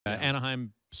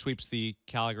Anaheim sweeps the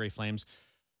Calgary Flames.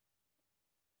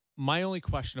 My only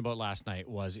question about last night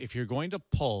was if you're going to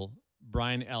pull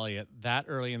Brian Elliott that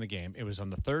early in the game, it was on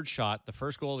the third shot, the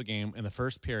first goal of the game in the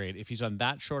first period. If he's on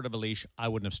that short of a leash, I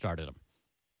wouldn't have started him.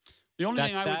 The only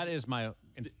thing that is my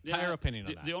entire opinion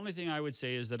on that. The only thing I would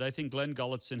say is that I think Glen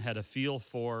Gulutzan had a feel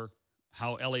for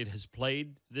how Elliott has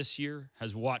played this year,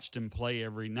 has watched him play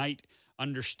every night,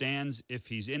 understands if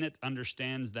he's in it,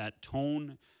 understands that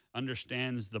tone,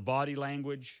 understands the body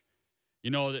language.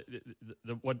 You know,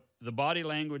 the body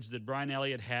language that Brian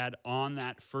Elliott had on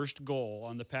that first goal,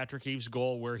 on the Patrick Eaves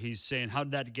goal, where he's saying,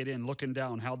 "How'd that get in?" Looking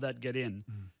down, "How'd that get in?"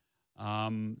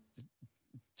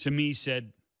 To me,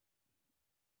 said,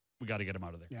 "We got to get him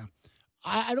out of there." Yeah,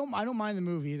 I don't mind the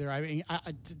move either. I mean,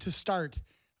 to start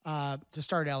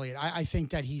Elliott, I think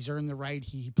that he's earned the right.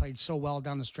 He played so well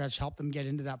down the stretch, helped them get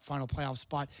into that final playoff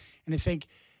spot, and I think,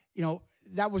 you know,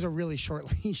 that was a really short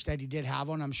leash that he did have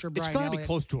on. I'm sure Brian Elliott. It's got to be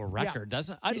close to a record,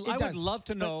 doesn't it? I would love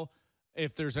to know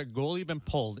if there's a goalie been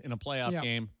pulled in a playoff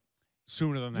game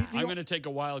sooner than that. I'm going to take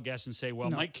a wild guess and say, well,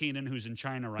 Mike Keenan, who's in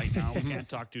China right now, we can't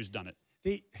talk to, who's done it.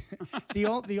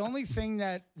 The only thing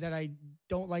that I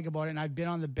don't like about it, and I've been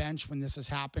on the bench when this has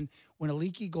happened, when a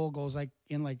leaky goal goes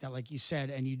in like that, like you said,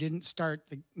 and you didn't start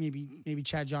maybe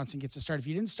Chad Johnson gets a start. If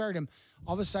you didn't start him,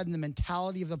 all of a sudden the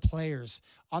mentality of the players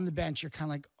on the bench, you're kind of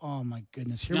like, oh my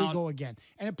goodness, here we go again,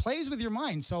 and it plays with your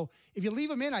mind. So if you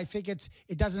leave him in, I think it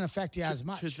doesn't affect you as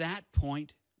much. To that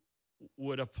point,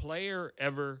 would a player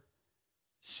ever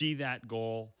see that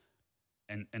goal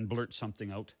and blurt something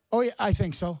out? Oh yeah, I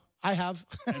think so. I have.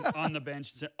 And on the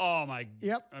bench, say, "Oh my!"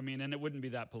 Yep. I mean, and it wouldn't be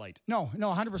that polite. No,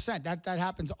 100%. That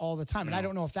happens all the time, and I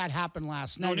don't know if that happened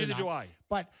last night. No, neither do I.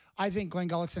 But I think Glen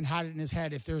Gulutzan had it in his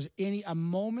head. If there's a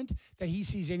moment that he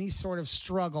sees any sort of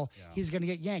struggle, he's going to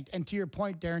get yanked. And to your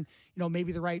point, Darren, you know,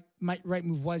 maybe the right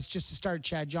move was just to start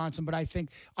Chad Johnson. But I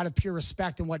think out of pure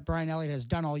respect and what Brian Elliott has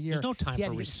done all year, there's no time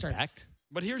for respect.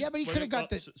 But here's but he could have got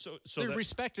the. So the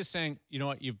respect is saying, you know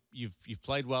what, you've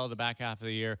played well the back half of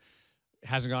the year. It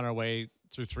hasn't gone our way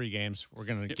through 3 games. We're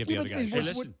going to give the other guys. Hey,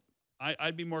 listen,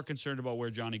 I'd be more concerned about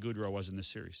where Johnny Gaudreau was in this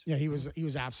series. Yeah, he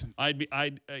was absent.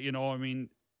 You know, I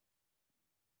mean,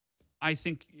 I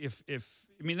think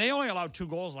they only allowed 2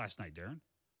 goals last night, Darren.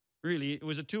 Really, it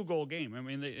was a 2-goal game. I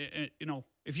mean, you know,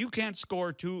 if you can't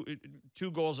score two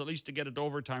goals at least to get it to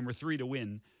overtime or 3 to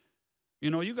win, you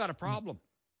know, you got a problem.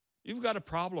 You've got a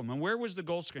problem. And where was the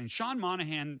goal scoring? Sean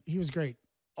Monahan. He was great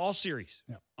all series.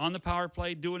 Yeah. On the power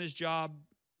play, doing his job,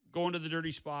 going to the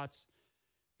dirty spots.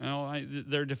 You know,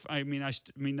 I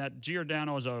mean that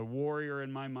Giordano is a warrior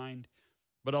in my mind.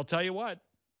 But I'll tell you what,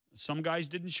 some guys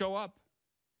didn't show up.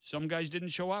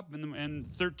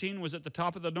 And 13 was at the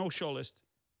top of the no-show list.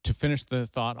 To finish the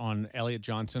thought on Elliott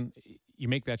Johnson, you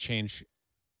make that change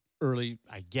early,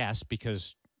 I guess,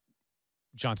 because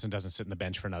Johnson doesn't sit in the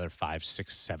bench for another 5,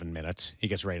 6, 7 minutes. He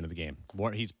gets right into the game.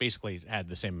 He's basically had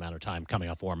the same amount of time coming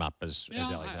off warm up as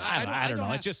Elliott. I don't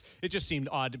know. It just seemed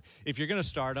odd. If you're going to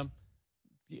start him,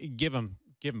 give him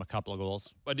a couple of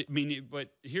goals. But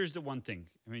here's the one thing.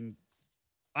 I mean,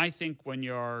 I think when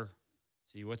you're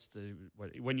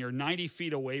when you're 90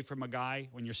 feet away from a guy,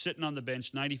 when you're sitting on the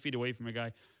bench 90 feet away from a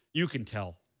guy, you can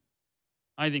tell.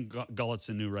 I think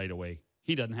Gulutzan knew right away.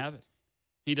 He doesn't have it.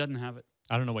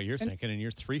 I don't know what you're thinking, and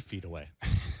you're 3 feet away.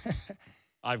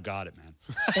 I've got it, man.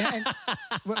 And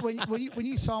when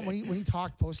you saw him when he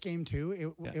talked post game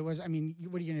too, it was. I mean,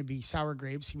 what are you going to be, sour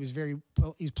grapes?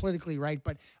 He's politically right,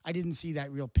 but I didn't see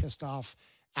that real pissed off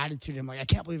attitude. I'm like, I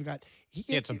can't believe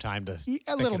he had some time to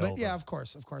a little bit. Yeah, of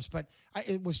course. But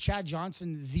it was Chad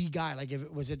Johnson the guy. Like, if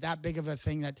it was that big of a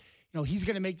thing that, you know, he's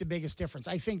going to make the biggest difference.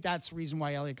 I think that's the reason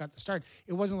why Elliott got the start.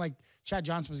 It wasn't like Chad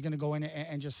Johnson was going to go in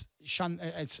and just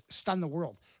stun the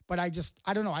world. But I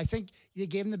don't know. I think they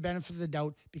gave him the benefit of the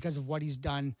doubt because of what he's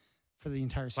done for the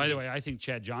entire season. By the way, I think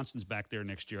Chad Johnson's back there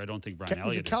next year. I don't think Brian Elliott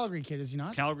is. He's a Calgary kid, is he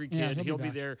not? Calgary kid. Yeah, he'll be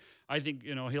there. I think,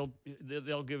 you know,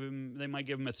 they'll give him. They might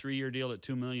give him a 3-year deal at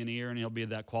 $2 million a year, and he'll be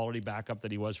that quality backup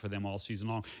that he was for them all season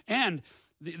long. And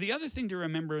the other thing to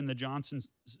remember in the Johnson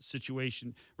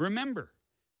situation, remember,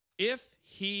 if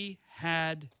he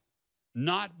had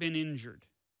not been injured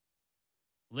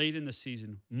late in the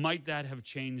season, might that have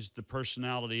changed the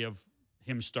personality of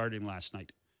him starting last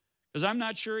night? Because I'm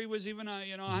not sure he was even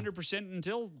 100%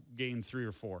 until game 3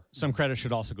 or 4. Some credit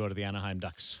should also go to the Anaheim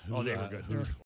Ducks. They were good.